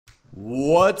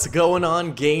What's going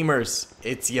on, gamers?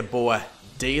 It's your boy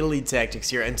Daily Tactics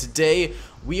here, and today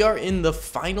we are in the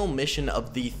final mission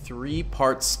of the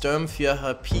three-part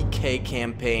Sturmführer PK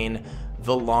campaign,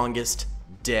 The Longest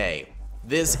Day.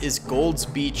 This is Gold's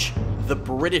Beach, the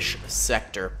British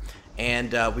sector,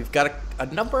 and we've got a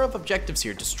number of objectives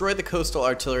here. Destroy the coastal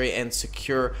artillery and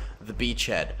secure the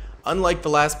beachhead. Unlike the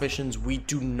last missions, we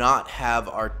do not have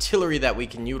artillery that we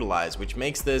can utilize, which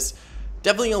makes this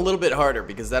definitely a little bit harder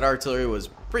because that artillery was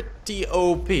pretty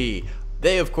OP.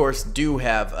 They, of course, do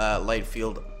have light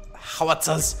field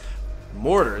howitzers,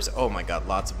 mortars. Oh my god,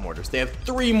 lots of mortars. They have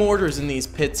 3 mortars in these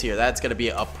pits here. That's going to be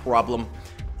a problem.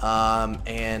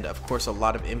 And, of course, a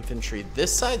lot of infantry.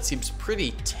 This side seems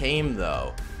pretty tame,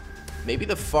 though. Maybe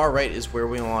the far right is where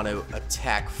we want to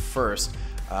attack first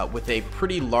with a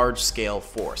pretty large-scale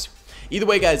force. Either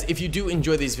way, guys, if you do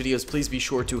enjoy these videos, please be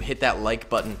sure to hit that like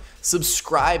button,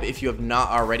 subscribe if you have not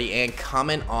already, and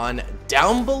comment on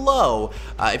down below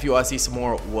if you want to see some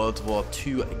more World War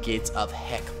II Gates of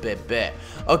Heck, baby.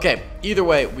 Okay, either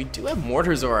way, we do have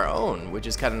mortars of our own, which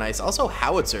is kind of nice. Also,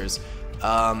 howitzers.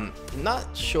 Not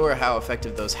sure how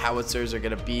effective those howitzers are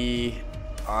going to be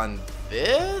on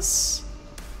this.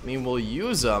 I mean, we'll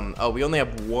use them. Oh, we only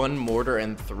have 1 mortar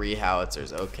and 3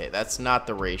 howitzers. Okay, that's not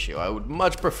the ratio. I would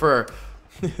much prefer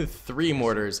 3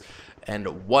 mortars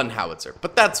and 1 howitzer,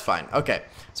 but that's fine. Okay,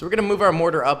 so we're going to move our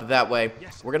mortar up that way.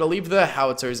 We're going to leave the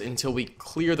howitzers until we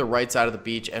clear the right side of the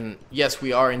beach, and yes,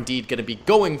 we are indeed going to be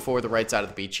going for the right side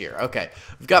of the beach here. Okay,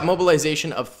 we've got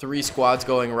mobilization of 3 squads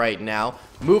going right now.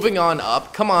 Moving on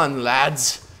up. Come on,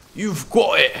 lads. You've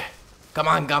got it. Come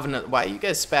on, Governor. Why are you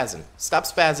guys spazzing? Stop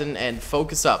spazzing and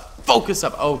focus up. Focus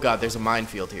up. Oh, God, there's a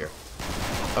minefield here.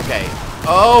 Okay.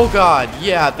 Oh, God.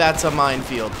 Yeah, that's a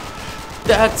minefield.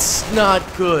 That's not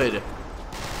good.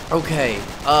 Okay.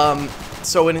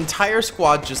 So an entire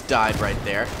squad just died right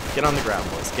there. Get on the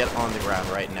ground, boys. Get on the ground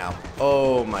right now.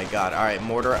 Oh, my God. All right,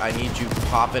 mortar, I need you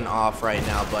popping off right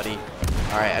now, buddy.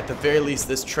 All right, at the very least,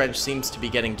 this trench seems to be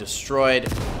getting destroyed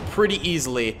pretty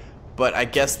easily. But I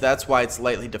guess that's why it's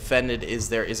lightly defended, is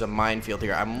there is a minefield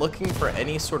here. I'm looking for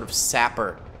any sort of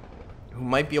sapper who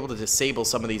might be able to disable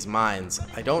some of these mines.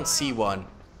 I don't see one.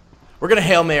 We're going to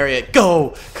Hail Mary it.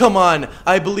 Go! Come on!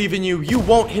 I believe in you. You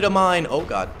won't hit a mine. Oh,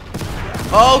 God.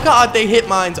 Oh, God, they hit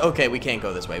mines. Okay, we can't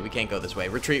go this way. We can't go this way.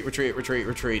 Retreat, retreat, retreat,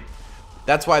 retreat.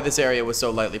 That's why this area was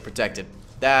so lightly protected.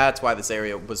 That's why this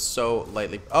area was so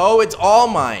lightly... Oh, it's all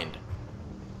mined.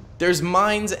 There's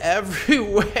mines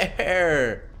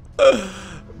everywhere.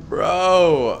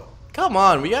 Bro, come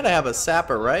on, we gotta have a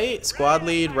sapper, right? Squad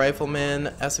lead,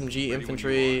 rifleman, SMG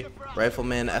infantry,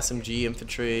 rifleman, SMG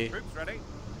infantry.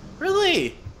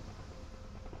 Really?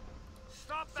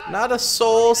 Not a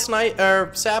soul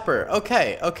sapper.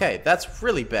 Okay, okay, that's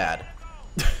really bad.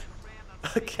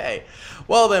 Okay,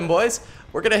 well then, boys,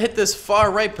 we're gonna hit this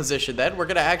far right position then. We're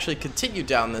gonna actually continue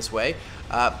down this way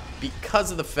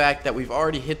because of the fact that we've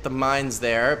already hit the mines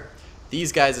there.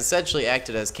 These guys essentially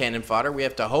acted as cannon fodder. We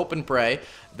have to hope and pray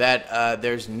that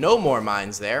there's no more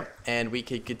mines there, and we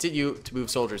can continue to move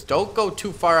soldiers. Don't go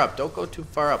too far up. Don't go too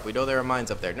far up. We know there are mines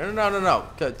up there. No, no, no, no,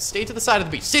 no. Stay to the side of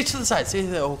the beach. Stay to the side. Stay to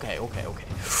the... Okay, okay, okay.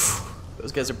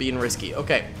 Those guys are being risky.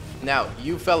 Okay, now,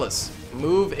 you fellas,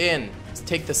 move in. Let's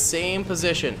take the same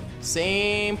position.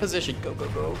 Same position. Go, go,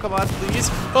 go. Come on, please.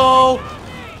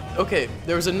 Oh! Okay,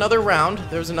 there was another round.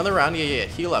 There was another round. Yeah, yeah, yeah.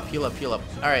 Heal up, heal up, heal up.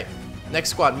 All right. Next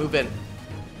squad, move in.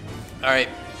 Alright,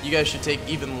 you guys should take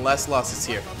even less losses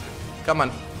here. Come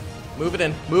on. Move it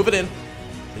in. Move it in.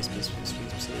 Please, please, please,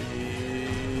 please,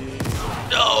 please.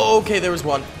 Oh, okay, there was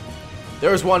one.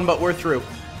 There was one, but we're through.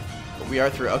 But we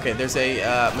are through. Okay, there's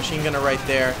a machine gunner right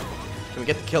there. Can we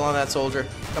get the kill on that soldier?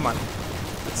 Come on.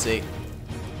 Let's see.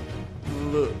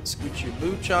 Look, scoot your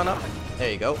booch on up.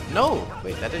 There you go. No!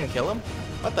 Wait, that didn't kill him?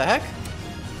 What the heck?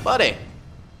 Buddy.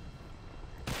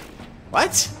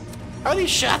 What? How are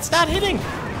these shots not hitting?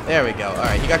 There we go.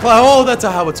 Alright, you got... Oh, that's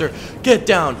a howitzer. Get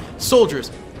down.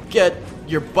 Soldiers, get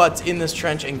your butts in this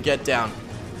trench and get down.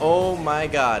 Oh my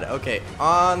god. Okay,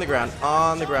 on the ground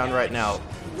right now.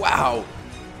 Wow.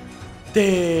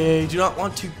 They do not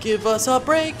want to give us a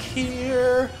break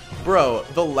here. Bro,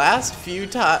 the last few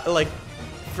times, like,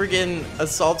 friggin'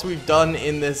 assaults we've done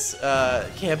in this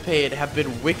campaign have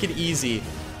been wicked easy.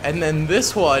 And then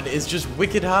this one is just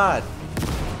wicked hard.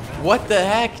 What the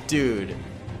heck, dude?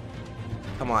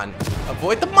 Come on.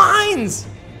 Avoid the mines!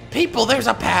 People, there's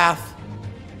a path!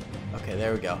 Okay,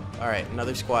 there we go. Alright,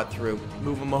 another squad through.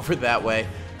 Move them over that way.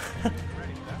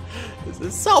 This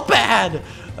is so bad!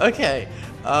 Okay.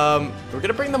 We're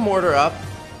gonna bring the mortar up.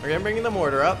 We're gonna bring the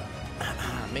mortar up.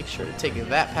 Make sure to take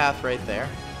that path right there.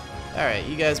 Alright,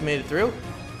 you guys made it through.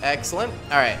 Excellent.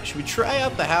 All right, should we try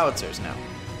out the howitzers now?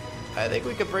 I think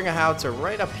we could bring a howitzer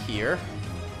right up here.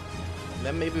 And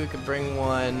then maybe we could bring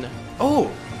one.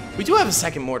 Oh, we do have a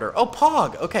second mortar. Oh,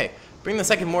 Pog. Okay, bring the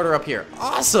second mortar up here.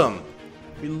 Awesome.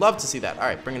 We love to see that. All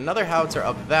right, bring another howitzer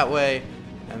up that way.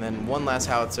 And then one last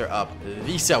howitzer up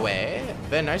this way.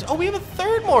 Very nice. Oh, we have a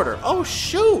third mortar. Oh,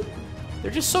 shoot. They're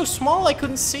just so small I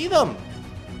couldn't see them.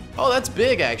 Oh, that's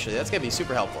big, actually. That's going to be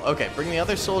super helpful. Okay, bring the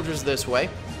other soldiers this way.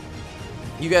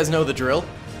 You guys know the drill.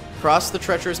 Cross the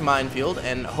treacherous minefield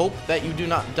and hope that you do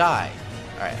not die.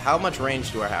 All right, how much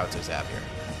range do our howitzers have here?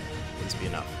 Please be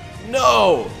enough.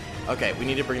 No! Okay, we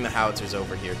need to bring the howitzers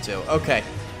over here, too. Okay.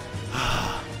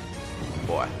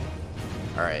 Boy.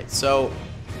 All right, so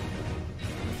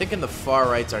I'm thinking the far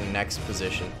right's our next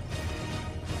position.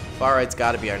 Far right's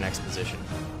got to be our next position.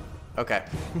 Okay.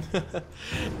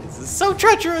 This is so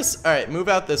treacherous. All right, move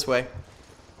out this way.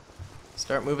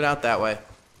 Start moving out that way.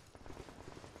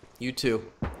 You too.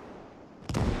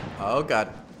 Oh,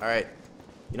 God. All right.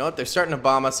 You know what? They're starting to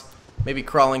bomb us. Maybe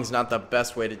crawling's not the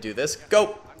best way to do this.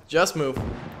 Go. Just move.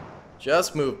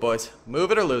 Just move, boys.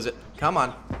 Move it or lose it. Come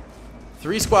on.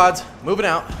 3 squads. Moving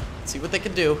out. Let's see what they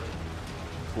can do.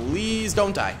 Please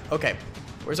don't die. Okay.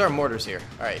 Where's our mortars here?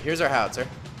 All right. Here's our howitzer.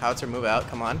 Howitzer, move out.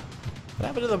 Come on. What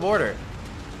happened to the mortar?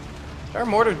 Did our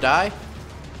mortar die?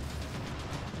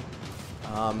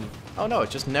 Oh, no.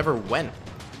 It just never went.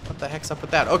 What the heck's up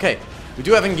with that? Okay. We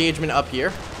do have engagement up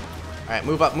here. All right.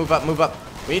 Move up, move up, move up.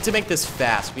 We need to make this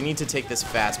fast. We need to take this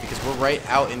fast because we're right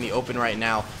out in the open right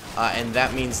now. And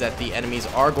that means that the enemies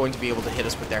are going to be able to hit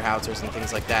us with their howitzers and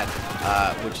things like that,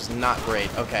 which is not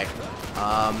great. Okay.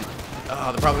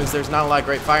 Oh, the problem is there's not a lot of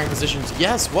great firing positions.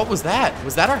 Yes, what was that?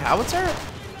 Was that our howitzer?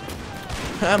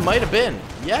 That might have been.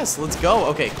 Yes, let's go.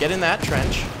 Okay, get in that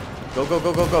trench. Go, go,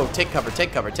 go, go, go. Take cover,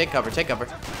 take cover, take cover, take cover.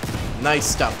 Nice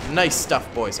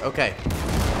stuff, boys. Okay.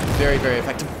 Very, very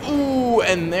effective. Ooh,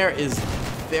 and there is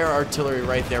their artillery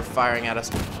right there firing at us.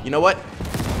 You know what?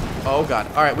 Oh, God.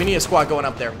 All right, we need a squad going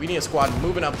up there. We need a squad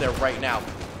moving up there right now.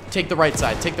 Take the right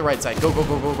side. Take the right side. Go, go,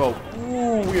 go, go, go.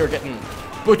 Ooh, we are getting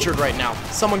butchered right now.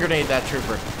 Someone grenade that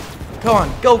trooper. Come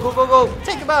on. Go, go, go, go.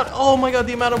 Take him out. Oh, my God.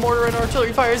 The amount of mortar and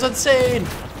artillery fire is insane.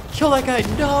 Kill that guy.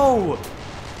 No.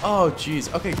 Oh,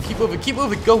 jeez. Okay, keep moving. Keep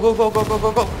moving. Go, go, go, go, go,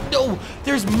 go, go. No.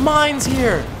 There's mines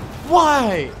here.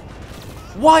 Why?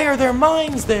 Why are there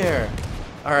mines there?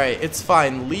 All right, it's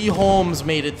fine. Lee Holmes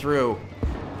made it through.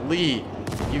 Lee,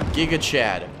 you giga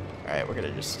chad. All right, we're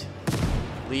gonna just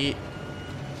Lee.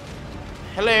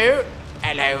 Hello,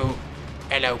 hello,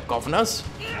 hello, governors.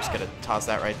 Just gonna toss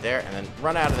that right there and then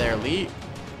run out of there, Lee.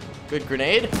 Good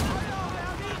grenade.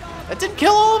 That didn't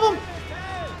kill all of them.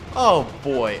 Oh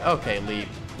boy. Okay, Lee.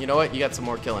 You know what? You got some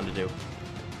more killing to do.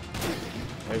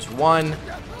 There's one,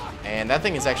 and that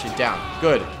thing is actually down.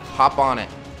 Good. Hop on it.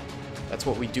 That's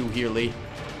what we do here, Lee.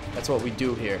 That's what we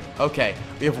do here. Okay,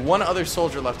 we have one other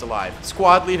soldier left alive.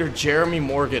 Squad leader Jeremy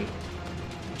Morgan.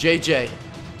 JJ,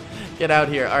 get out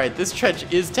here. All right, this trench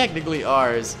is technically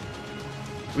ours.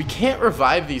 We can't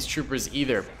revive these troopers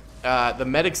either. The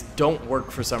medics don't work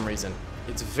for some reason.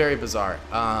 It's very bizarre.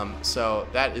 So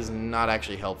that is not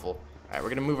actually helpful. All right, we're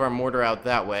gonna move our mortar out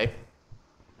that way.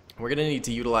 We're gonna need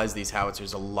to utilize these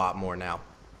howitzers a lot more now.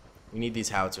 We need these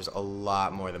howitzers a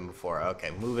lot more than before.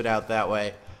 Okay, move it out that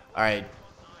way. All right.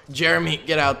 Jeremy,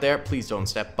 get out there. Please don't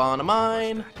step on a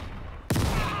mine.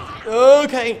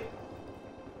 Okay.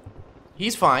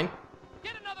 He's fine.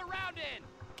 Get another round in.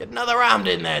 Get another round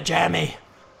in there, Jeremy.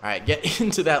 All right, get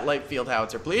into that light field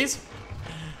howitzer, please.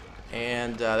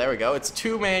 And there we go. It's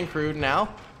 2-man crewed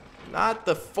now. Not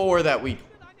the 4 that we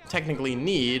technically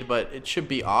need, but it should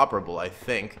be operable, I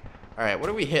think. All right, what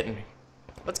are we hitting?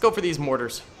 Let's go for these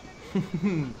mortars.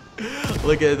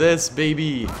 Look at this,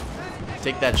 baby.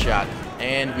 Take that shot.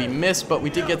 And we missed, but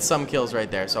we did get some kills right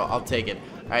there, so I'll take it.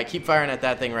 All right, keep firing at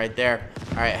that thing right there.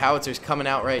 All right, howitzers coming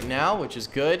out right now, which is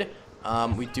good.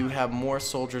 We do have more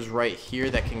soldiers right here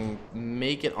that can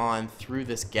make it on through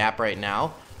this gap right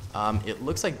now. It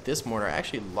looks like this mortar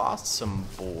actually lost some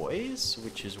boys,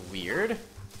 which is weird.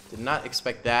 Did not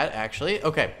expect that, actually.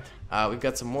 Okay, we've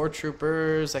got some more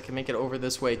troopers that can make it over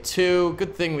this way, too.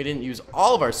 Good thing we didn't use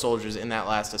all of our soldiers in that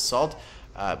last assault.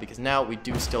 Because now we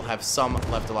do still have some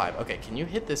left alive. Okay, can you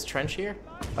hit this trench here,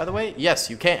 by the way? Yes,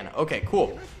 you can. Okay,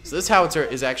 cool. So this howitzer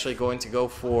is actually going to go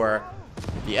for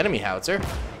the enemy howitzer.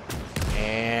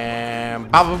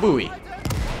 And baba booey.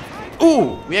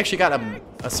 Ooh, we actually got a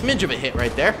smidge of a hit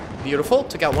right there. Beautiful.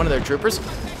 Took out one of their troopers.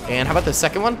 And how about the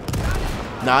second one?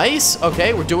 Nice.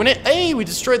 Okay, we're doing it. Hey, we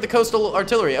destroyed the coastal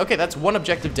artillery. Okay, that's one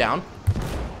objective down.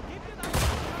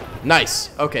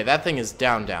 Nice. Okay, that thing is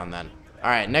down then. All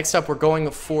right, next up, we're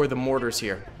going for the mortars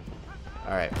here.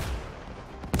 Alright.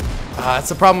 That's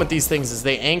the problem with these things, is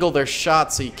they angle their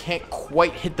shots so you can't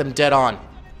quite hit them dead on.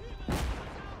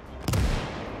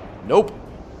 Nope.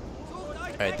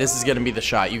 Alright, this is gonna be the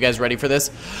shot. You guys ready for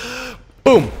this?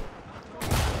 Boom!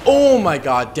 Oh my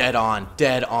god, dead on.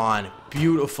 Dead on.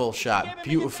 Beautiful shot.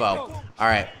 Beautiful.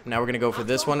 Alright, now we're gonna go for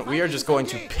this one. We are just going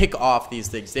to pick off these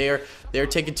things. They're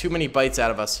taking too many bites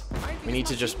out of us. We need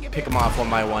to just pick them off one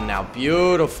by one now.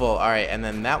 Beautiful. Alright, and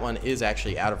then that one is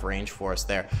actually out of range for us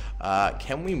there.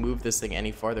 Can we move this thing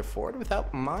any farther forward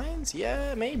without mines?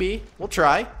 Yeah, maybe. We'll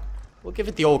try. We'll give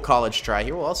it the old college try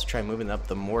here. We'll also try moving up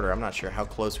the mortar. I'm not sure how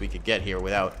close we could get here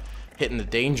without hitting the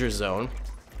danger zone.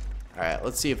 Alright,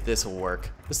 let's see if this will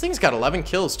work. This thing's got 11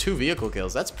 kills, 2 vehicle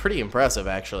kills. That's pretty impressive,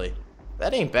 actually.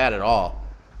 That ain't bad at all.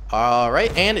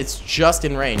 Alright, and it's just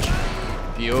in range.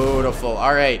 Beautiful.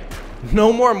 Alright,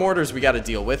 no more mortars we got to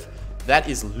deal with. That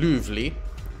is lovely.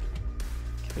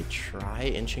 Can we try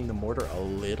inching the mortar a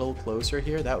little closer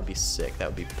here? That would be sick. That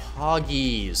would be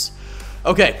poggies.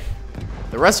 Okay,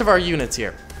 the rest of our units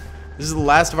here. This is the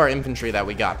last of our infantry that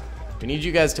we got. We need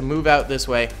you guys to move out this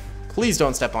way. Please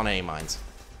don't step on any mines.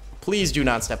 Please do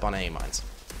not step on any mines.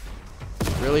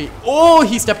 Really? Oh,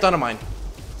 he stepped on a mine.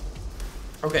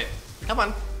 Okay, come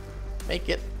on. Make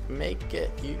it. Make it.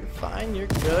 You're fine. You're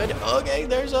good. Okay,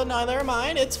 there's another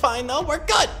mine. It's fine, though. We're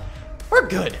good. We're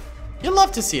good. You'll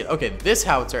love to see it. Okay, this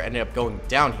howitzer ended up going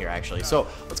down here, actually. So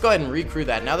let's go ahead and recrew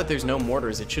that. Now that there's no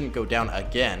mortars, it shouldn't go down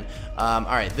again. All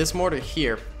right, this mortar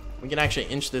here, we can actually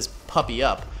inch this puppy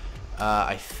up,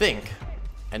 I think,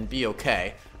 and be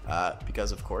okay.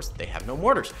 Because, of course, they have no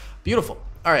mortars. Beautiful.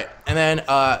 All right, and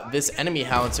then this enemy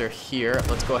howitzer here,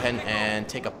 let's go ahead and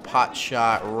take a pot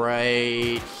shot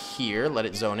right here. Let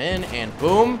it zone in, and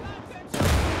boom.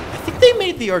 I think they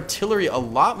made the artillery a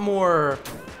lot more...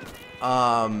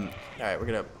 all right, we're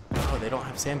going to... Oh, they don't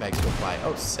have sandbags to apply.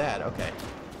 Oh, sad. Okay.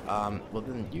 Well,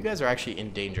 then you guys are actually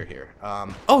in danger here.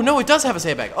 Oh, no, it does have a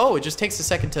sandbag. Oh, it just takes a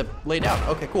second to lay down.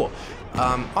 Okay, cool.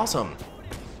 Awesome.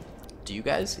 Do you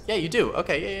guys? Yeah, you do.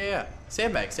 Okay, yeah.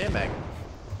 Sandbag, sandbag.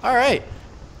 All right.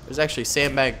 There's actually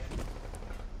sandbag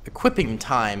equipping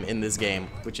time in this game,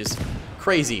 which is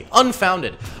crazy,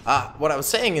 unfounded. What I was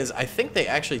saying is, I think they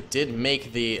actually did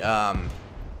make the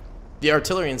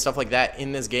artillery and stuff like that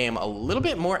in this game a little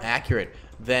bit more accurate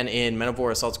than in Men of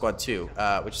War Assault Squad 2,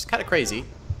 which is kind of crazy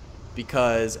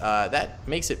because that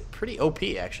makes it pretty OP,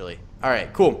 actually. All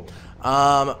right, cool.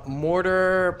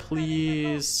 Mortar,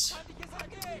 please.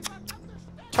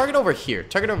 Target over here.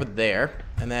 Target over there.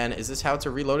 And then, is this howitzer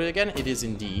reloaded again? It is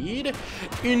indeed.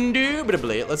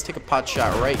 Indubitably. Let's take a pot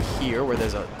shot right here where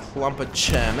there's a clump of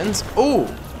Germans. Oh!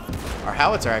 Our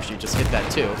howitzer actually just hit that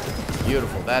too.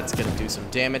 Beautiful. That's going to do some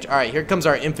damage. All right, here comes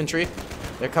our infantry.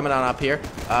 They're coming on up here.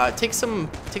 Take some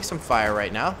fire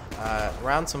right now.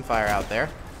 Round some fire out there.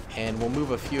 And we'll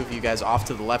move a few of you guys off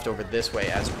to the left over this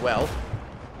way as well.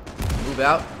 Move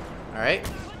out. All right.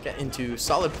 Get into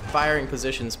solid firing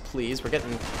positions, please. We're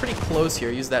getting pretty close here.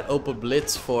 Use that Opal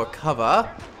Blitz for cover.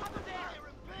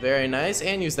 Very nice.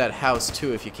 And use that house,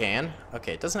 too, if you can.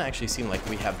 Okay, it doesn't actually seem like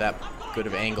we have that good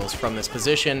of angles from this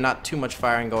position. Not too much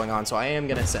firing going on, so I am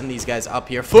going to send these guys up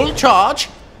here. Full charge!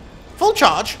 Full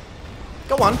charge!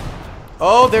 Go on.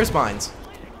 Oh, there's mines.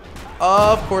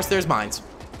 Of course there's mines.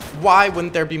 Why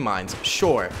wouldn't there be mines?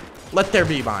 Sure. Let there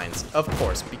be mines. Of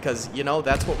course, because, you know,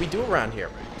 that's what we do around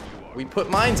here. We put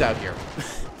mines out here.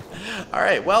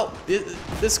 Alright, well,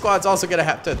 this squad's also going to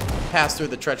have to pass through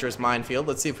the treacherous minefield.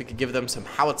 Let's see if we can give them some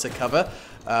howitzer cover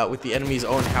with the enemy's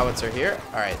own howitzer here.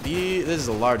 Alright, this is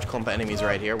a large clump of enemies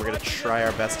right here. We're going to try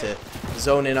our best to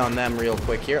zone in on them real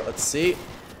quick here. Let's see.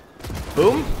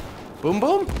 Boom. Boom,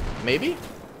 boom. Maybe?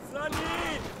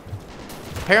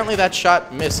 Apparently that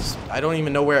shot missed. I don't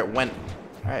even know where it went.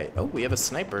 Alright, oh, we have a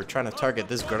sniper trying to target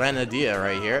this grenadier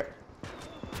right here.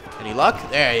 Any luck?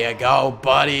 There you go,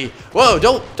 buddy. Whoa,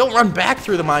 don't run back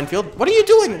through the minefield. What are you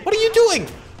doing? What are you doing?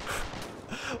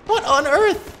 What on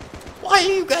earth? Why are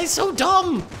you guys so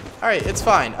dumb? All right, it's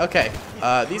fine. Okay,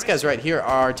 these guys right here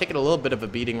are taking a little bit of a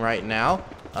beating right now.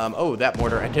 Oh, that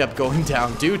mortar ended up going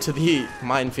down due to the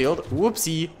minefield.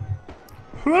 Whoopsie.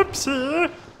 Whoopsie.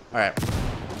 All right,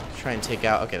 try and take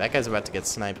out. Okay, that guy's about to get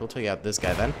sniped. We'll take out this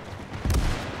guy then.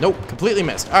 Nope, completely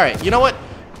missed. All right, you know what?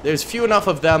 There's few enough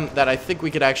of them that I think we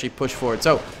could actually push forward.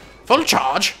 So, full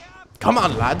charge. Come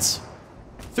on, lads.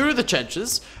 Through the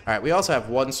trenches. All right, we also have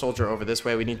one soldier over this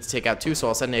way. We need to take out two, so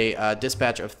I'll send a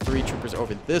dispatch of 3 troopers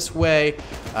over this way.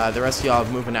 The rest of y'all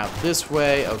moving out this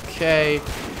way. Okay.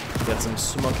 Got some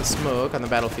smoke on the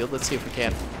battlefield. Let's see if we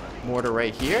can't mortar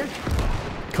right here.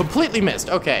 Completely missed.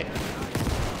 Okay.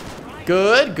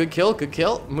 Good. Good kill. Good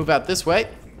kill. Move out this way.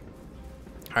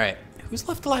 All right. Who's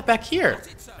left alive back here?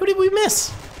 Who did we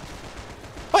miss?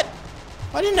 What?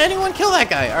 Why didn't anyone kill that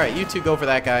guy? All right, you two go for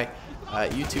that guy.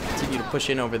 You two continue to push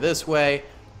in over this way.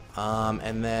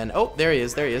 And then, oh, there he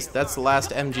is, there he is. That's the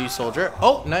last MG soldier.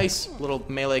 Oh, nice little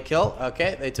melee kill.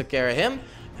 Okay, they took care of him.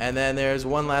 And then there's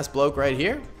one last bloke right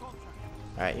here. All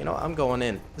right, you know what? I'm going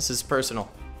in. This is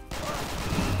personal.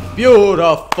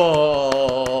 Beautiful.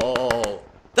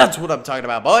 That's what I'm talking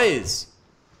about, boys.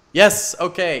 Yes,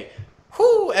 okay.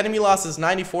 Whew, enemy losses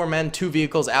 94 men, 2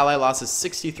 vehicles. Ally losses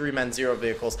 63 men, 0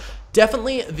 vehicles.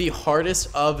 Definitely the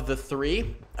hardest of the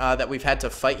 3 that we've had to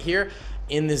fight here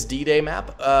in this D-Day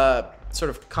map sort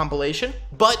of compilation,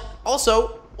 but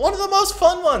also one of the most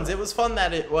fun ones. It was fun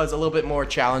that it was a little bit more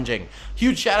challenging.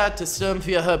 Huge shout out to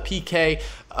Sturmfeuer PK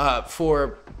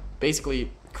for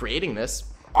basically creating this.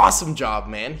 Awesome job,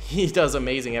 man. He does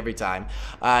amazing every time.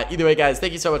 Either way, guys,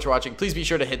 thank you so much for watching. Please be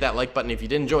sure to hit that like button if you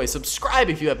did enjoy. Subscribe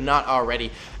if you have not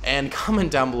already. And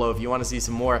comment down below if you want to see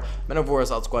some more Men of War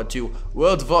Assault Squad 2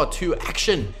 World War II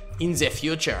action in the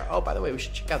future. Oh, by the way, we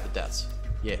should check out the deaths.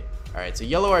 Yeah. Alright, so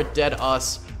yellow are dead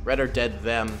us, red are dead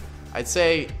them. I'd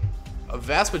say a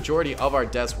vast majority of our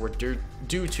deaths were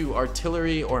due to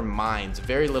artillery or mines.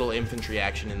 Very little infantry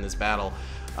action in this battle.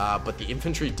 But the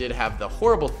infantry did have the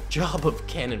horrible job of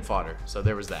cannon fodder, so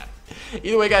there was that.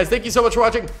 Either way, guys, thank you so much for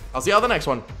watching. I'll see you on the next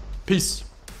one. Peace.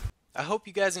 I hope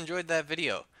you guys enjoyed that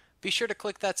video. Be sure to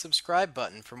click that subscribe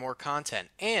button for more content,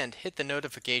 and hit the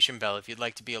notification bell if you'd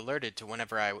like to be alerted to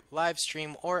whenever I live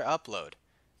stream or upload.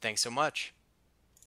 Thanks so much.